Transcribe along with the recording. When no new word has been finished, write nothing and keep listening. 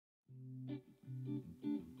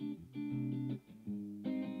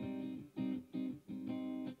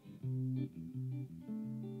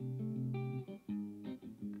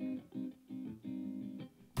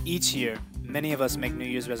Each year, many of us make New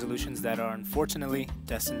Year's resolutions that are unfortunately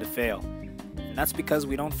destined to fail. And that's because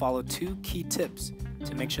we don't follow two key tips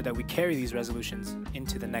to make sure that we carry these resolutions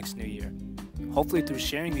into the next new year. Hopefully through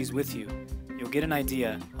sharing these with you, you'll get an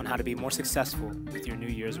idea on how to be more successful with your New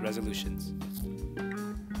Year's resolutions.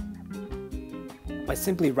 By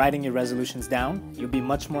simply writing your resolutions down, you'll be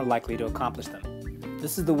much more likely to accomplish them.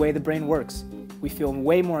 This is the way the brain works. We feel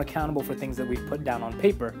way more accountable for things that we've put down on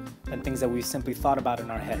paper than things that we've simply thought about in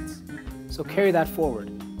our heads. So carry that forward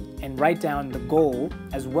and write down the goal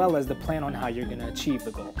as well as the plan on how you're going to achieve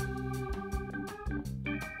the goal.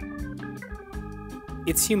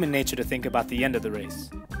 It's human nature to think about the end of the race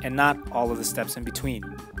and not all of the steps in between.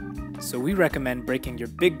 So we recommend breaking your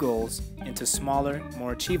big goals into smaller,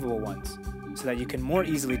 more achievable ones so that you can more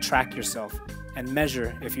easily track yourself and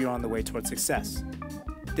measure if you're on the way towards success.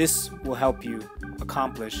 This will help you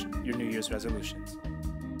accomplish your New Year's resolutions.